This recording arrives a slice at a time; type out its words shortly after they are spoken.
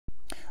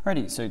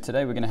Alrighty, so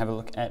today we're going to have a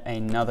look at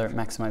another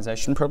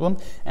maximization problem,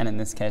 and in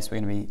this case we're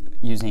going to be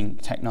using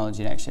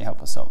technology to actually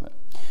help us solve it.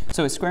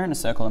 So a square and a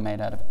circle are made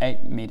out of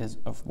 8 meters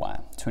of wire.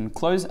 To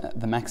enclose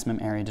the maximum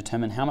area,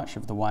 determine how much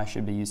of the wire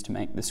should be used to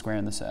make the square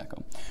and the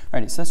circle.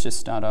 Alrighty, so let's just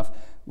start off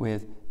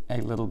with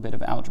a little bit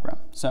of algebra.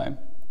 So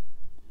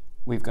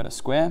we've got a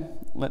square,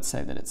 let's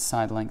say that its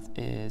side length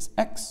is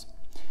x,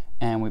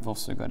 and we've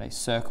also got a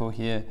circle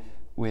here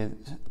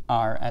with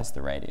r as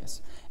the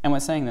radius. And we're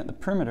saying that the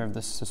perimeter of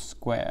the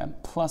square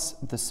plus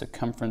the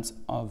circumference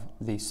of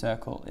the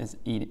circle is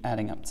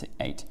adding up to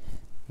 8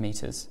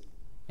 meters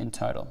in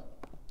total.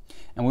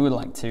 And we would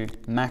like to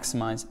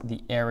maximize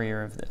the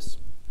area of this.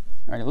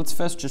 All right, let's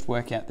first just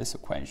work out this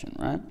equation,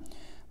 right?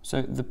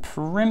 So the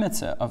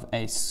perimeter of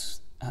a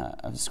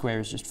square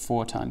is just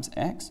 4 times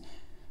x,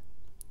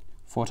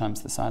 4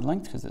 times the side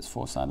length, because there's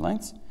 4 side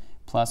lengths,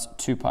 plus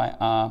 2 pi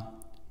r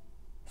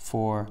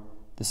for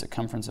the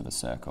circumference of a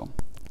circle.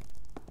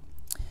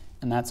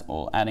 And that's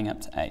all adding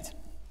up to 8.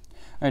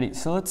 Alrighty,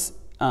 so let's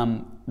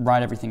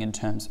write everything in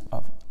terms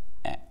of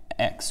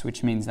x,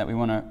 which means that we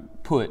want to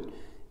put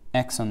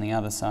x on the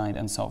other side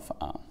and solve for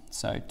r.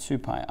 So 2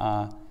 pi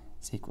r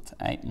is equal to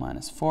 8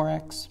 minus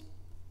 4x.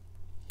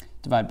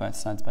 Divide both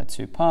sides by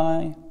 2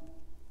 pi.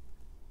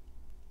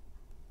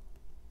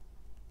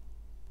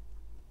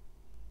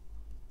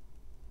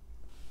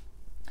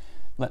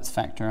 Let's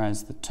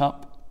factorize the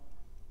top,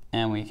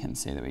 and we can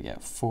see that we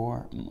get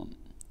 4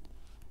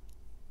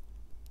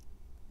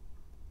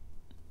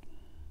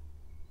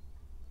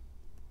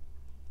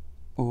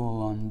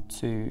 all on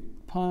 2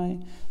 pi.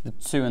 The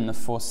 2 and the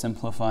 4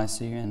 simplify,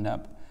 so you end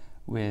up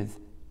with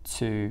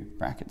 2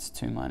 brackets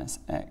 2 minus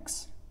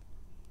x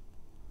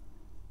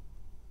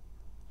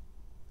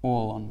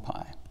all on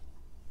pi.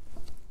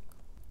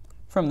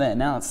 From there,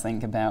 now let's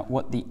think about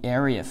what the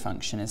area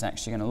function is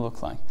actually going to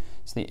look like.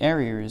 So the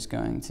area is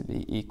going to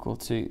be equal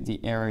to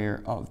the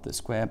area of the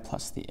square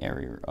plus the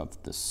area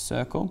of the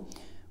circle,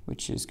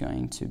 which is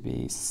going to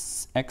be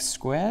x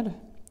squared,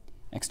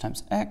 x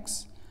times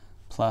x,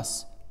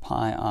 plus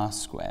pi r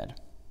squared.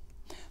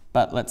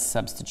 But let's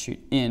substitute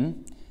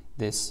in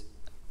this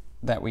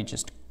that we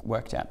just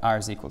worked out. R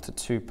is equal to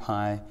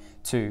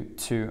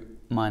 2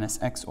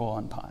 minus x all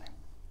on pi.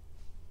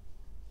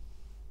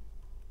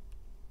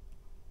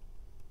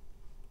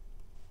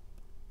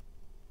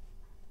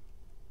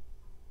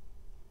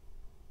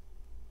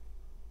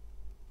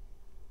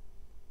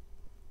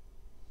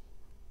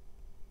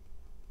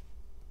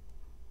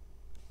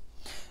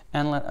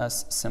 And let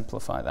us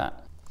simplify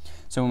that.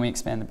 So when we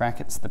expand the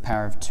brackets, the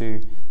power of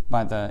 2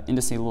 by the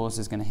indices laws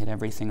is going to hit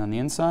everything on the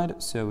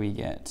inside. So we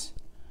get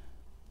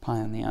pi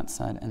on the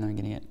outside, and then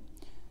we're going to get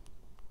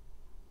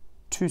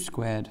 2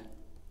 squared,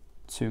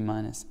 2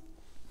 minus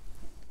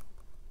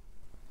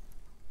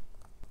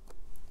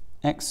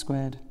x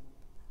squared,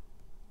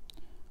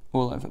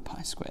 all over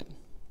pi squared.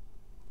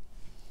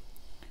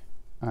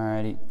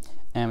 Alrighty,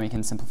 and we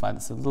can simplify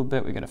this a little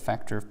bit. We've got a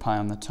factor of pi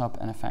on the top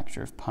and a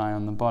factor of pi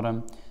on the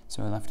bottom.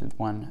 So we're left with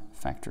 1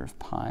 factor of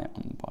pi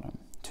on the bottom.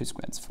 2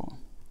 squared is 4.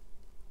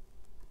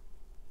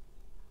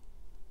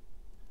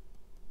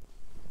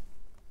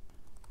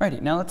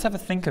 Alrighty, now let's have a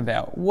think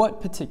about what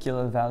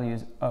particular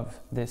values of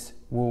this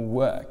will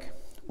work.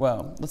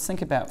 Well, let's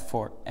think about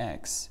for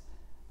x.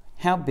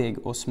 How big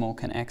or small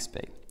can x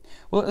be?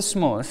 Well, at the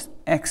smallest,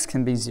 x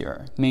can be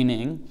 0,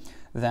 meaning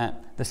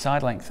that the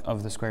side length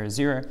of the square is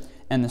 0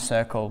 and the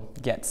circle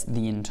gets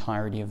the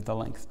entirety of the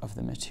length of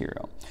the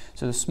material.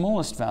 So the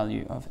smallest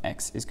value of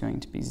x is going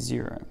to be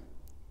 0.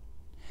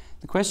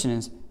 The question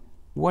is,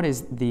 what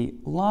is the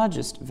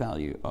largest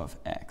value of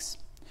x?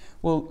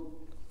 Well,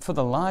 for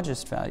the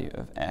largest value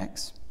of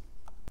x,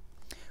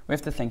 we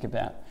have to think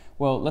about,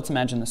 well, let's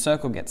imagine the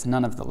circle gets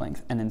none of the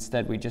length and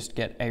instead we just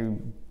get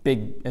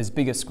as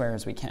big a square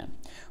as we can.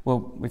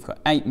 Well, we've got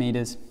 8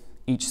 meters,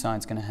 each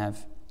side's going to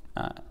have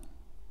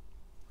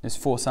there's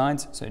 4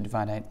 sides, so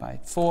divide 8 by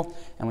 4,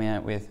 and we end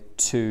up with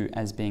 2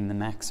 as being the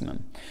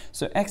maximum.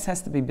 So x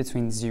has to be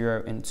between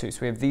 0 and 2,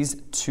 so we have these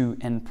 2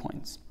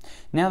 endpoints.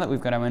 Now that we've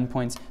got our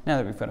endpoints, now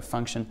that we've got a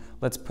function,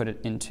 let's put it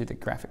into the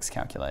graphics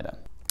calculator.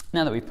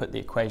 Now that we've put the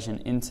equation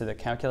into the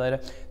calculator,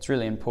 it's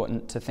really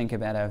important to think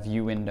about our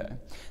view window.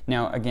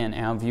 Now again,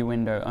 our view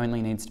window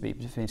only needs to be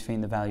between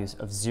the values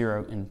of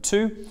 0 and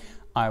 2.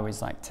 I always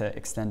like to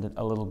extend it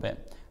a little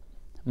bit.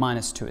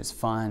 -2 is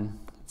fine.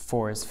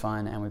 4 is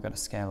fine, and we've got a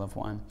scale of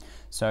 1.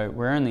 So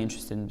we're only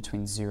interested in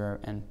between 0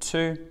 and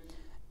 2,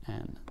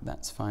 and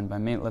that's fine by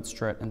me. Let's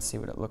draw it and see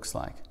what it looks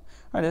like.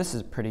 All right, this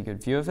is a pretty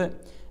good view of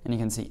it, and you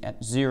can see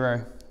at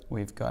 0,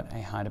 we've got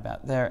a height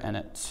about there, and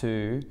at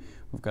 2,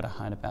 we've got a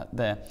height about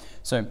there.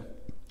 So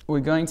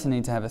we're going to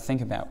need to have a think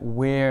about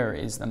where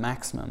is the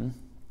maximum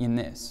in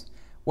this.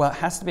 Well, it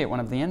has to be at one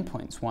of the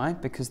endpoints. Why?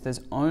 Because there's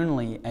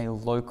only a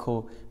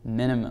local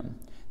minimum.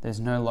 There's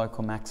no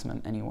local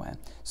maximum anywhere.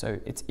 So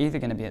it's either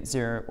going to be at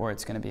 0 or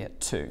it's going to be at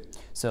 2.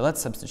 So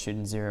let's substitute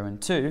in 0 and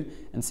 2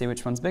 and see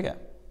which one's bigger.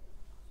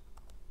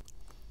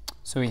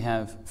 So we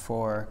have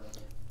for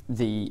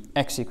the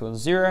x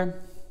equals 0,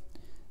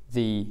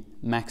 the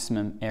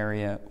maximum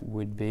area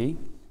would be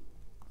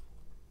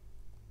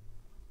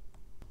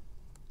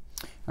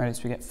Alrighty,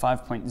 so we get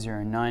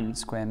 5.09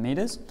 square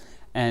meters,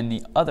 and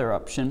the other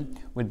option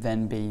would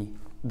then be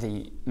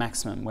the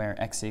maximum where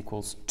x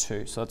equals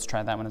 2. So let's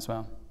try that one as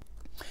well.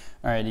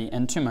 Alrighty,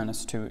 and 2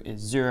 minus 2 is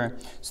 0,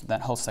 so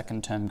that whole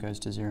second term goes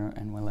to 0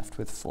 and we're left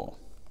with 4.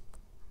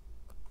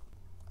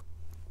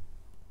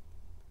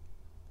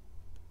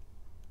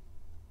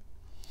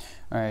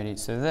 Alrighty,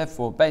 so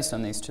therefore, based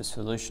on these two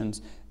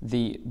solutions,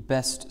 the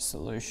best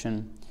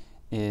solution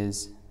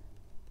is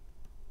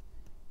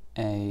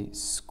a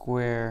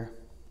square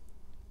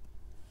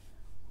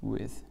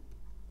with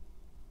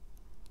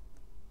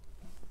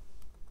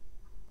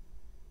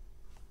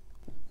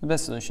the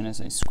best solution is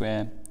a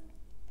square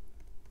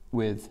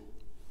with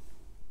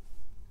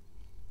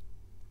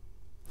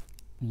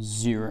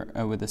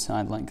with a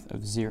side length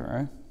of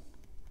 0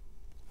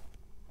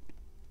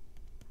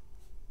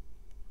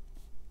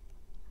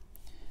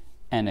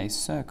 and a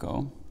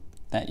circle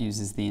that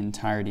uses the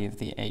entirety of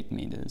the 8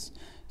 meters.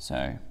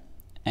 So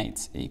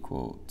 8's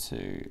equal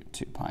to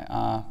 2 pi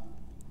r,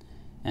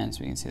 and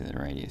so we can see that the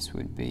radius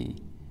would be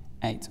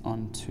 8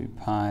 on 2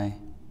 pi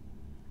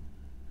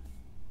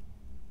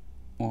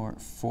or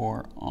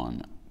 4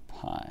 on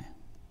pi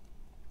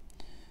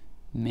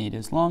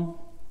meters long,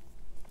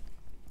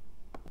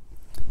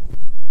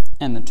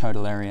 and the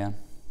total area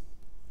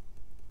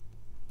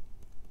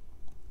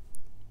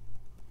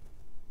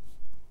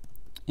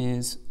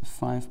is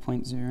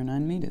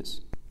 5.09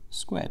 meters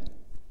squared.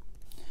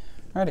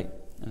 Alrighty,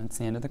 and that's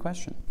the end of the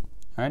question.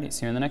 Alrighty,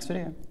 see you in the next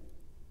video.